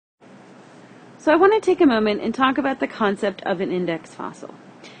So I want to take a moment and talk about the concept of an index fossil.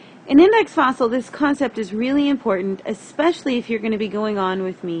 An index fossil, this concept is really important, especially if you're going to be going on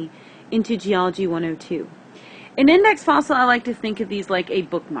with me into Geology 102. An index fossil, I like to think of these like a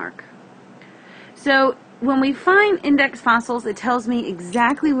bookmark. So when we find index fossils, it tells me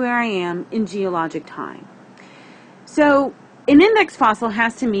exactly where I am in geologic time. So an index fossil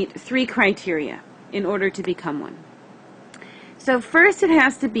has to meet 3 criteria in order to become one. So first, it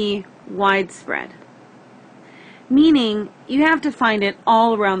has to be widespread, meaning you have to find it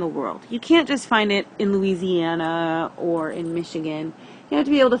all around the world. You can't just find it in Louisiana or in Michigan. You have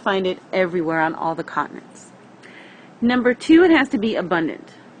to be able to find it everywhere on all the continents. Number 2, it has to be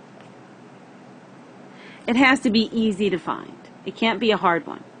abundant. It has to be easy to find. It can't be a hard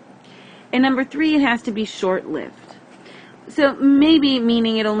one. And number 3, it has to be short-lived. So maybe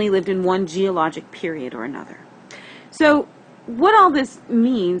meaning it only lived in one geologic period or another. So what all this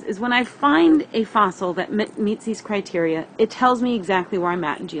means is when I find a fossil that meets these criteria, it tells me exactly where I'm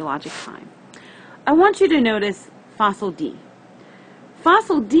at in geologic time. I want you to notice fossil D.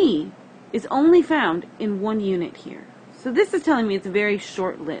 Fossil D is only found in 1 unit here. So this is telling me it's very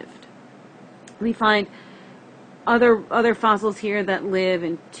short-lived. We find other fossils here that live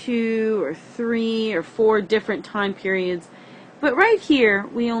in 2 or 3 or 4 different time periods. But right here,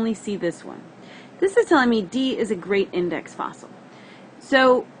 we only see this one. This is telling me D is a great index fossil.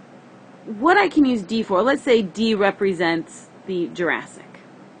 So what I can use D for, let's say D represents the Jurassic.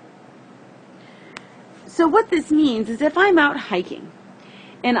 So what this means is if I'm out hiking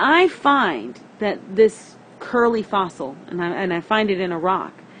and I find that this curly fossil, and I find it in a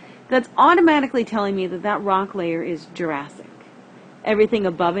rock, that's automatically telling me that that rock layer is Jurassic. Everything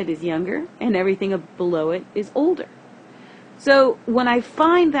above it is younger, and everything below it is older. So when I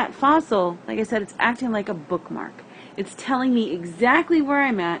find that fossil, like I said, it's acting like a bookmark. It's telling me exactly where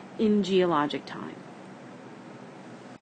I'm at in geologic time.